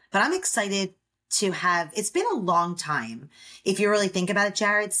 but I'm excited to have, it's been a long time. If you really think about it,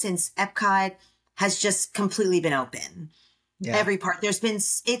 Jared, since Epcot has just completely been open. Yeah. Every part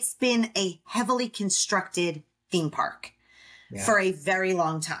it's been a heavily constructed theme park for a very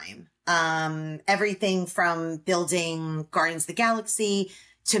long time. Everything from building Guardians of the Galaxy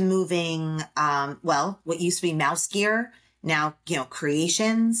to moving, what used to be Mouse Gear, now,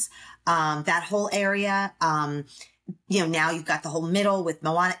 Creations, that whole area. Now you've got the whole middle with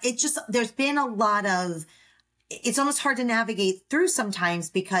Moana. There's been a lot of, it's almost hard to navigate through sometimes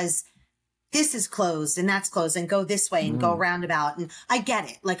because this is closed and that's closed and go this way and go roundabout. And I get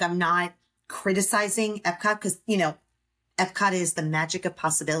it. I'm not criticizing Epcot because, Epcot is the magic of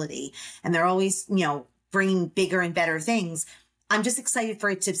possibility and they're always, bringing bigger and better things. I'm just excited for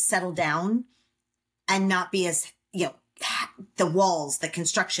it to settle down and not be as, the walls, the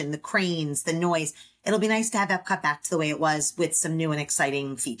construction, the cranes, the noise. It'll be nice to have Epcot back to the way it was with some new and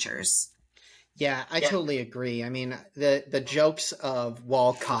exciting features. Yeah, I totally agree. I mean, the jokes of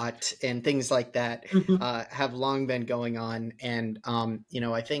Walcott and things like that have long been going on, and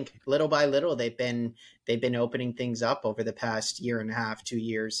I think little by little they've been opening things up over the past year and a half, 2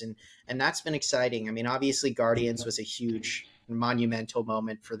 years, and that's been exciting. I mean, obviously, Guardians was a huge, monumental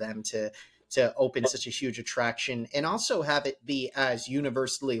moment for them to open such a huge attraction and also have it be as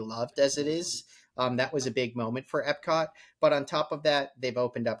universally loved as it is. That was a big moment for Epcot. But on top of that, they've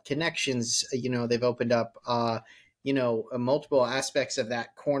opened up connections. They've opened up, multiple aspects of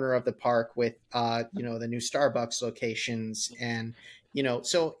that corner of the park with, the new Starbucks locations. And,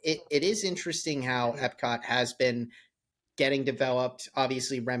 so it is interesting how Epcot has been getting developed.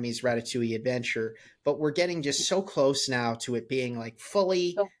 Obviously, Remy's Ratatouille Adventure, but we're getting just so close now to it being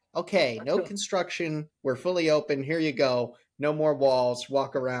fully, okay, no construction. We're fully open. Here you go. No more walls,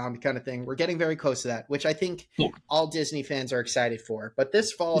 walk around kind of thing. We're getting very close to that, which I think all Disney fans are excited for. But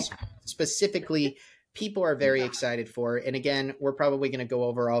this fall specifically, people are very excited for. And again, we're probably going to go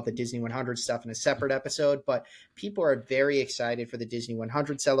over all the Disney 100 stuff in a separate episode, but people are very excited for the Disney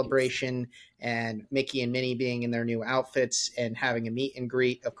 100 celebration and Mickey and Minnie being in their new outfits and having a meet and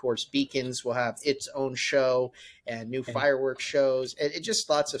greet. Of course, Beacons will have its own show and new fireworks shows. It just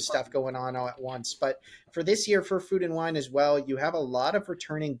lots of stuff going on all at once. But for this year, for Food and Wine as well, you have a lot of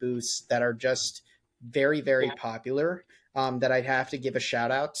returning booths that are just very, very popular that I'd have to give a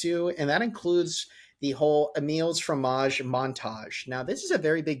shout out to. And that includes the whole Emil's Fromage montage. Now, this is a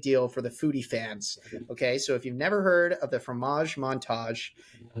very big deal for the foodie fans. Okay, so if you've never heard of the Fromage montage,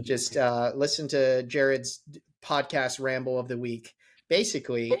 just listen to Jared's podcast ramble of the week.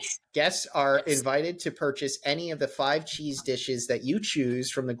 Basically, guests are invited to purchase any of the 5 cheese dishes that you choose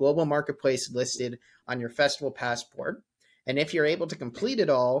from the global marketplace listed on your festival passport. And if you're able to complete it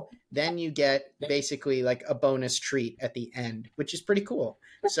all, then you get basically a bonus treat at the end, which is pretty cool.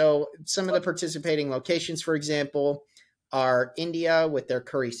 So some of the participating locations, for example, are India with their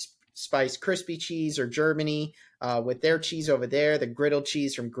curry spice crispy cheese, or Germany with their cheese over there, the griddled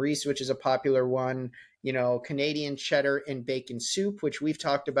cheese from Greece, which is a popular one, Canadian cheddar and bacon soup, which we've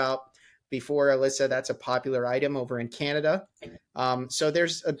talked about before, Alyssa. That's a popular item over in Canada. So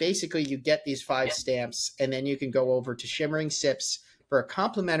there's basically you get these 5 stamps and then you can go over to Shimmering Sips for a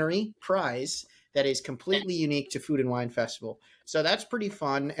complimentary prize that is completely unique to Food and Wine Festival. So that's pretty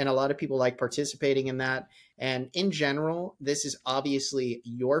fun, and a lot of people like participating in that. And in general, this is obviously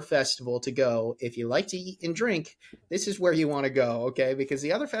your festival to go. If you like to eat and drink, this is where you want to go, okay? Because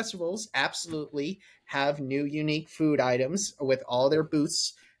the other festivals absolutely have new unique food items with all their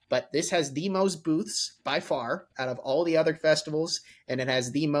booths, but this has the most booths by far out of all the other festivals, and it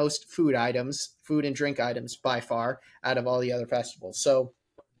has the most food items, food and drink items by far out of all the other festivals. So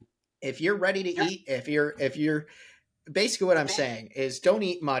if you're ready to eat, if you're basically, what I'm saying is don't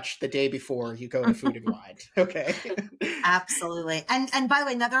eat much the day before you go to Food and Wine. Okay. Absolutely. And by the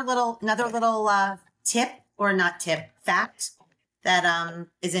way, another little tip, or not tip, fact that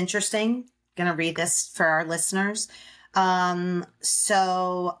is interesting. Gonna read this for our listeners. As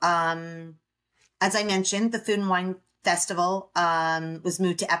I mentioned, the Food and Wine Festival was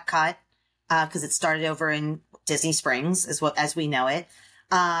moved to Epcot because it started over in Disney Springs, as we know it.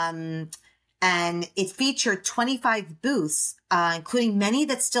 And it featured 25 booths, including many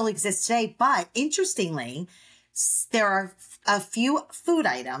that still exist today. But interestingly, there are a few food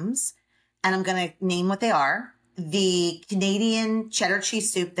items, and I'm going to name what they are. The Canadian cheddar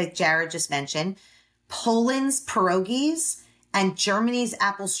cheese soup that Jared just mentioned, Poland's pierogies, and Germany's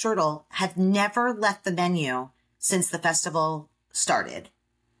apple strudel have never left the menu since the festival started.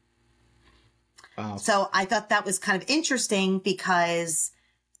 Wow. So I thought that was kind of interesting because,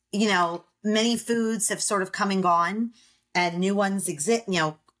 you know, many foods have sort of come and gone and new ones exist,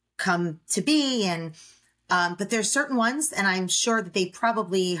 come to be. And, but there's certain ones, and I'm sure that they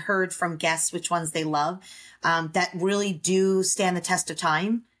probably heard from guests which ones they love, that really do stand the test of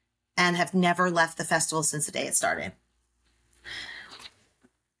time and have never left the festival since the day it started.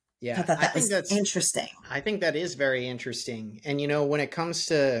 Yeah, I thought that was that's interesting. I think that is very interesting. And when it comes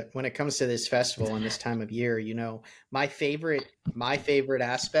to this festival and this time of year, my favorite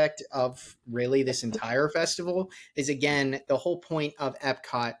aspect of really this entire festival is, again, the whole point of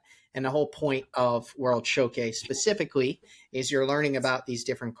Epcot and the whole point of World Showcase specifically is you're learning about these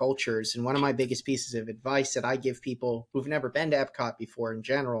different cultures. And one of my biggest pieces of advice that I give people who've never been to Epcot before in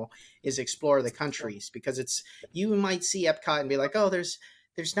general is explore the countries, because you might see Epcot and be like, oh, there's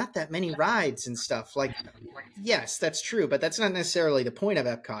not that many rides and stuff. Like, yes, that's true, but that's not necessarily the point of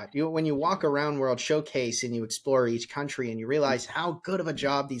Epcot. When you walk around World Showcase and you explore each country and you realize how good of a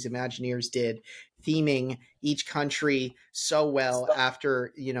job these Imagineers did theming each country so well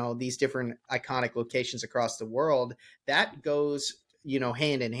after, these different iconic locations across the world, that goes,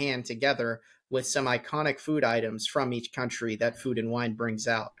 hand in hand together with some iconic food items from each country that Food and Wine brings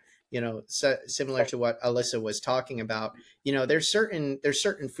out. Similar to what Alyssa was talking about, there's certain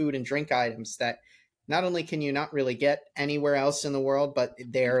food and drink items that not only can you not really get anywhere else in the world, but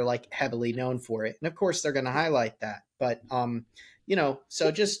they're like heavily known for it. And of course they're going to highlight that. But,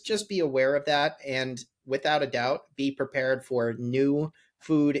 so just be aware of that. And without a doubt, be prepared for new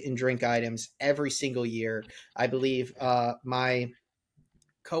food and drink items every single year. I believe my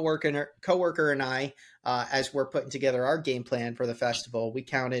coworker and I, as we're putting together our game plan for the festival, we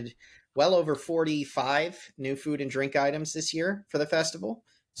counted well over 45 new food and drink items this year for the festival.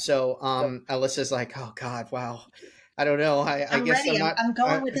 So Alyssa's like, oh God, wow. I don't know. I guess ready. I'm not.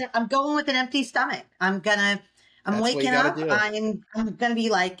 I'm going with an empty stomach. I'm waking up. I'm gonna be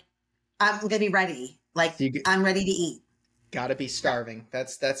like, I'm gonna be ready. Like, I'm ready to eat. Gotta be starving.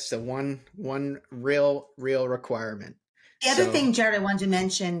 That's the one real requirement. The other thing, Jared, I wanted to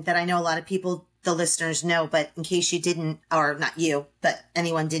mention that I know a lot of people, the listeners, know, but in case you didn't, or not you, but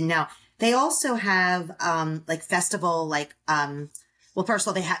anyone didn't know, they also have festival, well, first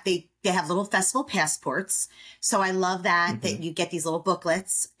of all, they have little festival passports. So I love that you get these little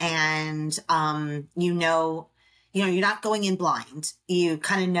booklets, and you're not going in blind. You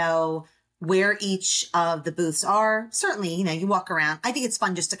kind of know where each of the booths are. Certainly, you walk around. I think it's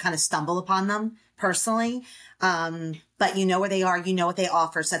fun just to kind of stumble upon them personally. But you know where they are, you know what they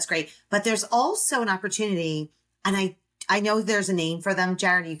offer. So that's great. But there's also an opportunity, and I know there's a name for them.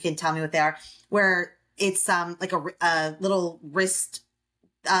 Jared, you can tell me what they are, where it's, like a little wrist,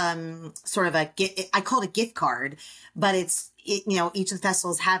 sort of I call it a gift card, but each of the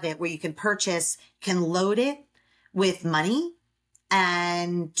festivals have it where you can load it with money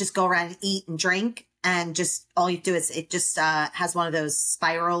and just go around and eat and drink. And just all you do is it just, has one of those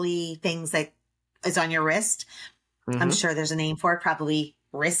spirally things that is on your wrist. Mm-hmm. I'm sure there's a name for it, probably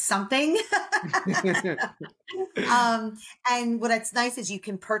wrist something. And what's nice is you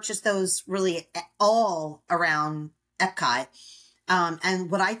can purchase those really all around Epcot.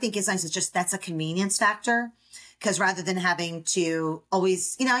 And what I think is nice is just that's a convenience factor, because rather than having to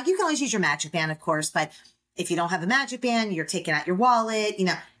always, you can always use your Magic Band, of course, but if you don't have a Magic Band, you're taking out your wallet,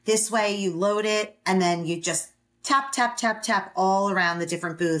 This way you load it and then you just tap, tap, tap, tap all around the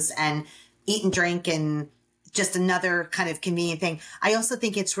different booths and eat and drink, and just another kind of convenient thing. I also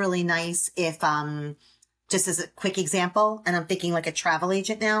think it's really nice if, just as a quick example, and I'm thinking like a travel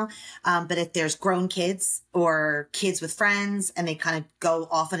agent now, but if there's grown kids or kids with friends and they kind of go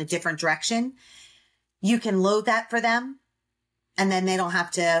off in a different direction, you can load that for them. And then they don't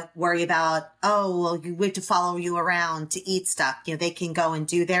have to worry about, oh, well, we have to follow you around to eat stuff. You know, they can go and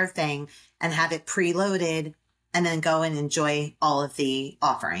do their thing and have it preloaded and then go and enjoy all of the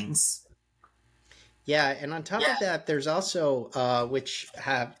offerings. Yeah, and on top of that, there's also, which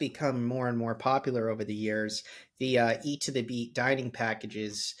have become more and more popular over the years, the Eat to the Beat dining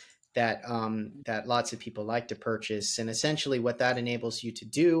packages that that lots of people like to purchase. And essentially what that enables you to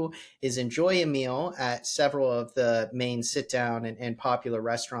do is enjoy a meal at several of the main sit-down and popular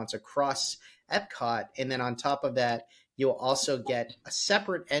restaurants across Epcot. And then on top of that, you'll also get a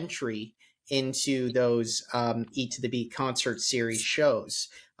separate entry into those Eat to the Beat concert series shows.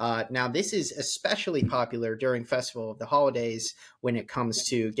 Now, this is especially popular during Festival of the Holidays when it comes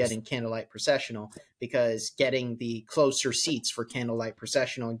to getting Candlelight Processional, because getting the closer seats for Candlelight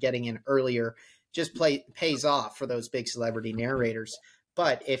Processional and getting in earlier just pays off for those big celebrity narrators.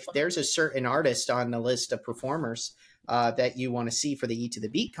 But if there's a certain artist on the list of performers that you want to see for the Eat to the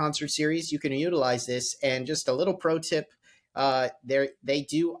Beat concert series, you can utilize this. And just a little pro tip, they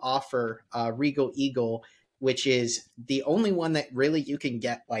do offer Regal Eagle, which is the only one that really you can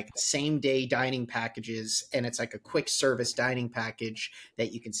get like same day dining packages. And it's like a quick service dining package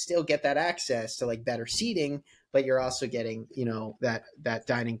that you can still get that access to like better seating, but you're also getting, you know, that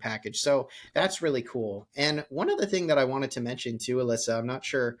dining package. So that's really cool. And one other thing that I wanted to mention too, Alyssa, I'm not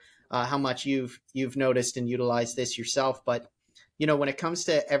sure how much you've noticed and utilized this yourself, but you know, when it comes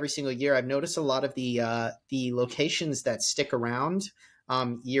to every single year, I've noticed a lot of the locations that stick around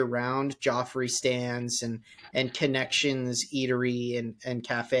year round, Joffrey stands and Connections Eatery and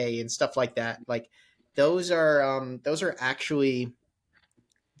Cafe and stuff like that. Like those actually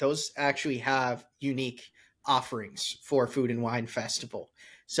have unique offerings for Food and Wine Festival.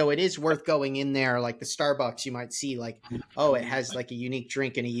 So it is worth going in there. Like the Starbucks, you might see like, oh, it has like a unique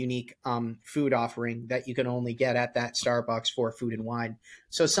drink and a unique food offering that you can only get at that Starbucks for Food and Wine.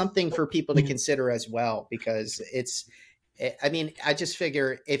 So something for people to consider as well, because I mean, I just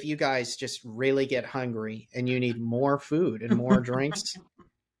figure if you guys just really get hungry and you need more food and more drinks,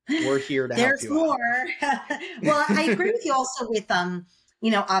 we're here to help There's you more. out. Well, I agree with you also with, you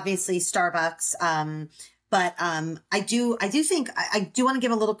know, obviously Starbucks. But I do think I do want to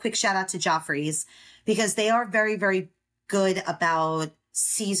give a little quick shout out to Joffrey's, because they are very, very good about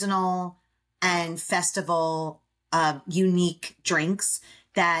seasonal and festival unique drinks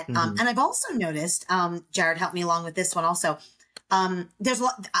that and I've also noticed, Jared helped me along with this one also. There's a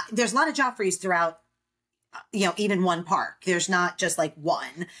lot of Joffrey's throughout, you know, even one park. There's not just like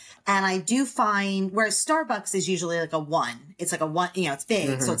one. And I do find, whereas Starbucks is usually like a one, it's like a one, you know, it's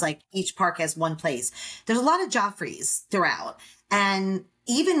big. So it's like each park has one place. There's a lot of Joffrey's throughout. And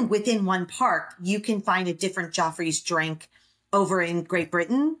even within one park, you can find a different Joffrey's drink over in Great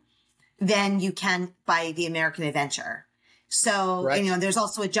Britain than you can by the American Adventure. So, Right. you know, there's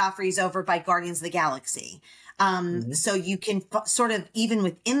also a Joffrey's over by Guardians of the Galaxy. So you can sort of, even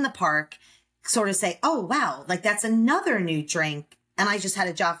within the park, sort of say, oh, wow, like that's another new drink. And I just had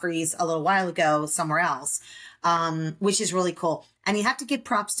a Joffrey's a little while ago somewhere else, which is really cool. And you have to give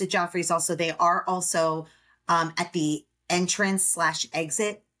props to Joffrey's also. They are also at the entrance /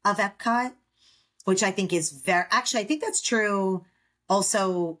 exit of Epcot, which I think is actually, I think that's true.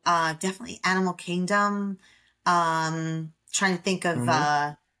 Also, definitely Animal Kingdom. Trying to think of,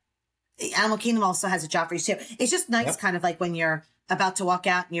 Animal Kingdom also has a Joffrey's too. It's just nice kind of like when you're about to walk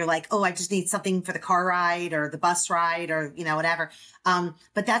out and you're like, oh, I just need something for the car ride or the bus ride or, you know, whatever.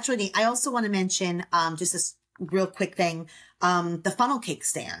 But that's really neat. I also want to mention, just this real quick thing, the funnel cake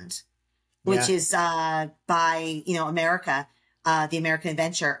stand, which is, by, you know, America, the American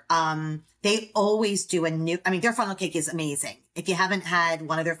Adventure. They always do their funnel cake is amazing. If you haven't had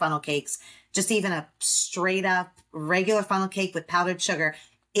one of their funnel cakes, just even a straight up regular funnel cake with powdered sugar,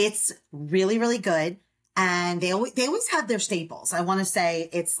 it's really, really good. And they always have their staples. I want to say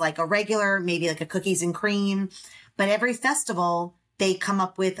it's like a regular, maybe like a cookies and cream, but every festival they come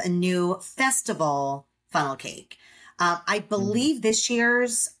up with a new festival funnel cake. I believe this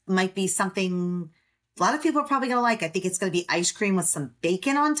year's might be something a lot of people are probably going to like. I think it's going to be ice cream with some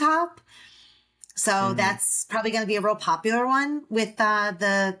bacon on top. So that's probably going to be a real popular one with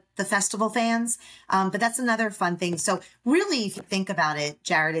the festival fans. But that's another fun thing. So really, if you think about it,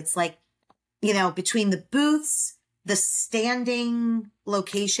 Jared, it's like, you know, between the booths the standing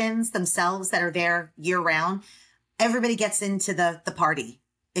locations themselves that are there year round, everybody gets into the party,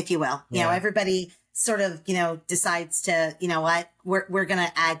 if you will. You know, Yeah. everybody sort of, you know, decides to, you know what, we're going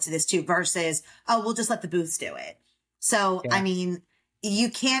to add to this too versus, oh, we'll just let the booths do it. So, I Yeah. mean, you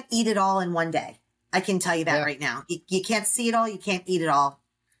can't eat it all in one day. I can tell you that Yeah. right now. You can't see it all. You can't eat it all.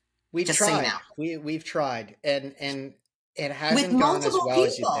 We've Just so you know. tried. We've tried, and it With hasn't gone as multiple well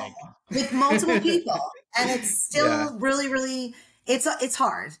as you people, think. with multiple people. And it's Yeah. still really, really, it's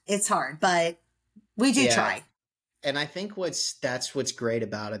hard. It's hard, but we do Yeah. try. And I think that's what's great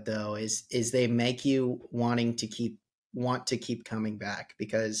about it though is they make you want to keep coming back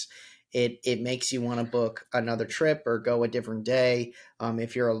because it makes you want to book another trip or go a different day.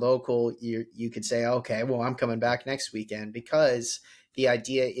 If you're a local, you could say, okay, well, I'm coming back next weekend because the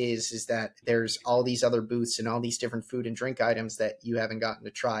idea is that there's all these other booths and all these different food and drink items that you haven't gotten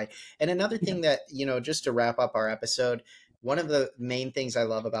to try. And another thing that, just to wrap up our episode, one of the main things I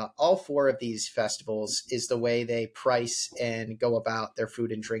love about all four of these festivals is the way they price and go about their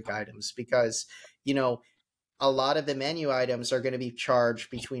food and drink items because, you know, a lot of the menu items are going to be charged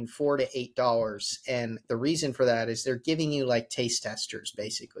between $4 to $8. And the reason for that is they're giving you like taste testers,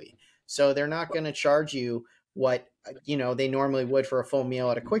 basically. So they're not going to charge you what, they normally would for a full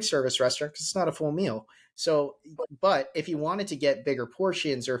meal at a quick service restaurant because it's not a full meal. So, but if you wanted to get bigger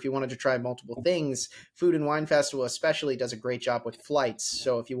portions or if you wanted to try multiple things, Food and Wine Festival especially does a great job with flights.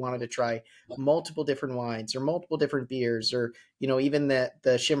 So if you wanted to try multiple different wines or multiple different beers or even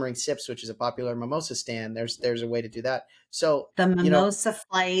the shimmering sips, which is a popular mimosa stand, there's a way to do that. So The mimosa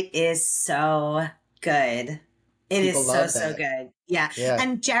flight is so good. It people is so, love so that. good. Yeah. Yeah.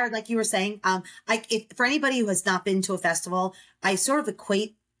 And Jared, like you were saying, for anybody who has not been to a festival, I sort of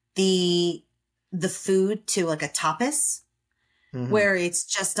equate the food to like a tapas Hmm. where it's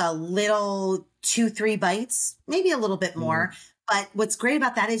just a little 2, 3 bites, maybe a little bit Hmm. more. But what's great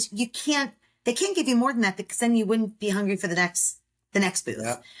about that is they can't give you more than that because then you wouldn't be hungry for the next booth.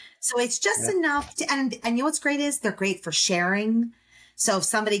 Yeah. So it's just Yeah. enough to, and you know what's great is they're great for sharing. So if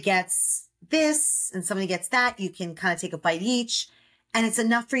somebody gets this and somebody gets that, you can kind of take a bite each. And it's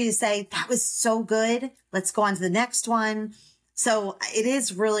enough for you to say, that was so good. Let's go on to the next one. So it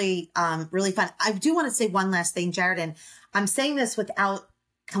is really, really fun. I do want to say one last thing, Jared, and I'm saying this without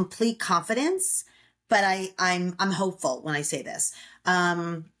complete confidence, but I'm hopeful when I say this.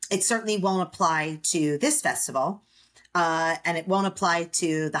 It certainly won't apply to this festival, and it won't apply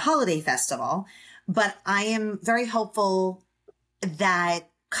to the holiday festival, but I am very hopeful that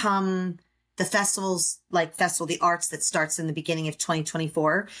come the festivals like Festival of the Arts that starts in the beginning of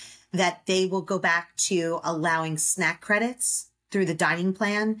 2024, that they will go back to allowing snack credits through the dining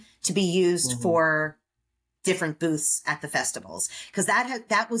plan to be used Hmm. for different booths at the festivals. Cause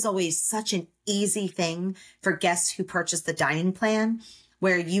that was always such an easy thing for guests who purchased the dining plan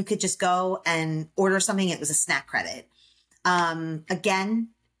where you could just go and order something. It was a snack credit. Again,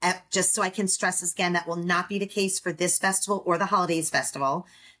 just so I can stress this again, that will not be the case for this festival or the holidays festival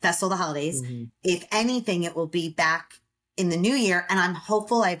of the holidays. Hmm. If anything, it will be back in the new year. And I'm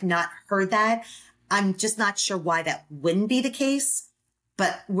hopeful. I've not heard that. I'm just not sure why that wouldn't be the case,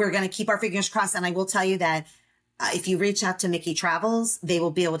 but we're going to keep our fingers crossed. And I will tell you that if you reach out to Mickey Travels, they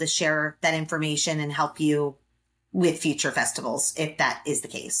will be able to share that information and help you with future festivals if that is the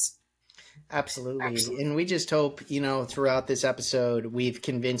case. Absolutely. And we just hope, throughout this episode, we've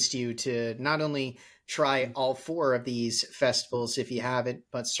convinced you to not only try all four of these festivals if you haven't,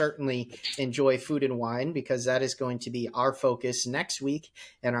 but certainly enjoy Food and Wine because that is going to be our focus next week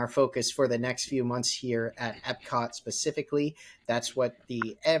and our focus for the next few months here at Epcot specifically. That's what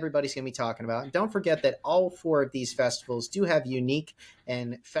everybody's going to be talking about. And don't forget that all four of these festivals do have unique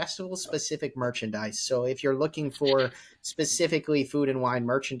and festival specific merchandise. So if you're looking for specifically Food and Wine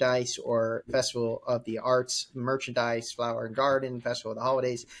merchandise or Festival of the Arts merchandise, Flower and Garden, Festival of the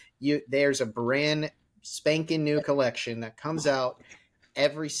Holidays, there's a brand spanking new collection that comes out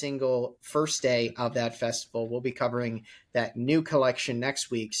every single first day of that festival. We'll be covering that new collection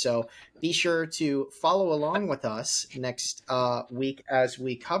next week. So be sure to follow along with us next week as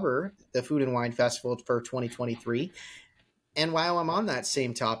we cover the Food and Wine Festival for 2023. And while I'm on that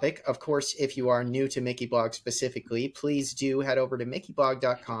same topic, of course, if you are new to Mickey Blog specifically, please do head over to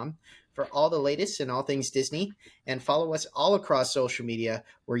mickeyblog.com for all the latest and all things Disney and follow us all across social media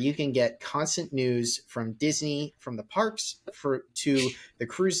where you can get constant news from Disney, from the parks to the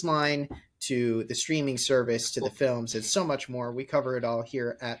cruise line, to the streaming service, to the films, and so much more. We cover it all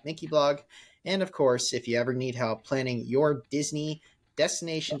here at Mickey Blog. And of course, if you ever need help planning your Disney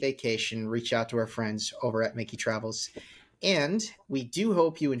destination vacation, reach out to our friends over at Mickey Travels. And we do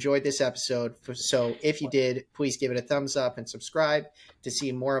hope you enjoyed this episode. So if you did, please give it a thumbs up and subscribe to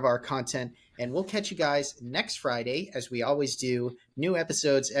see more of our content. And we'll catch you guys next Friday, as we always do. New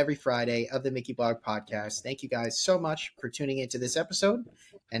episodes every Friday of the Mickey Blog Podcast. Thank you guys so much for tuning into this episode,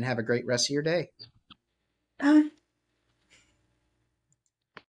 and have a great rest of your day. Bye.